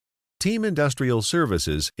Team Industrial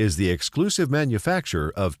Services is the exclusive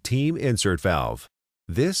manufacturer of Team InsertValve.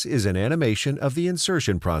 This is an animation of the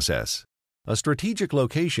insertion process. A strategic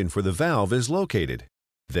location for the valve is located.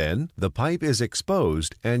 Then, the pipe is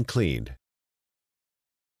exposed and cleaned.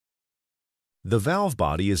 The valve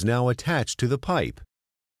body is now attached to the pipe.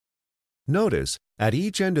 Notice, at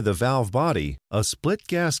each end of the valve body, a split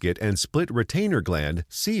gasket and split retainer gland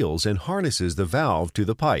seals and harnesses the valve to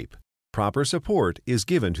the pipe. Proper support is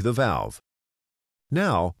given to the valve.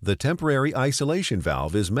 Now, the temporary isolation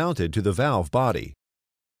valve is mounted to the valve body.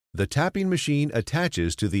 The tapping machine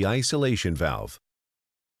attaches to the isolation valve.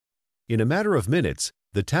 In a matter of minutes,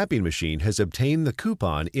 the tapping machine has obtained the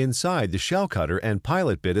coupon inside the shell cutter and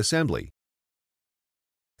pilot bit assembly.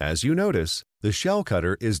 As you notice, the shell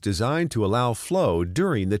cutter is designed to allow flow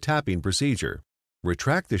during the tapping procedure.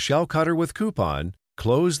 Retract the shell cutter with coupon,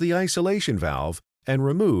 close the isolation valve, and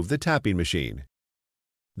remove the tapping machine.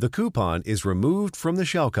 The coupon is removed from the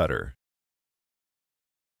shell cutter.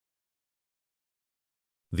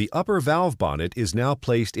 The upper valve bonnet is now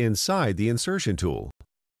placed inside the insertion tool.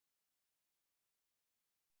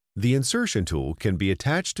 The insertion tool can be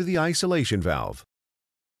attached to the isolation valve.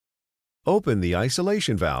 Open the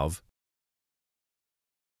isolation valve.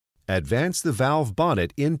 Advance the valve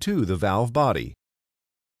bonnet into the valve body.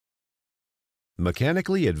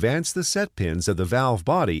 Mechanically advance the set pins of the valve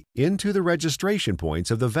body into the registration points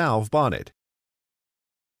of the valve bonnet.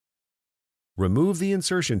 Remove the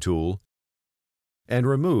insertion tool and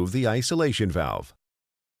remove the isolation valve.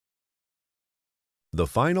 The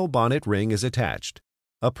final bonnet ring is attached.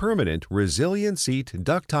 A permanent resilient seat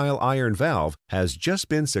ductile iron valve has just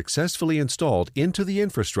been successfully installed into the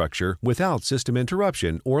infrastructure without system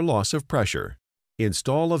interruption or loss of pressure.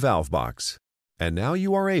 Install a valve box. And now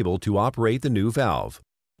you are able to operate the new valve.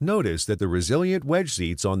 Notice that the resilient wedge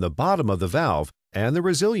seats on the bottom of the valve and the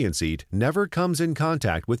resilient seat never comes in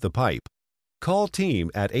contact with the pipe. Call Team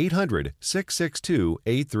at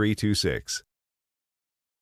 800-662-8326.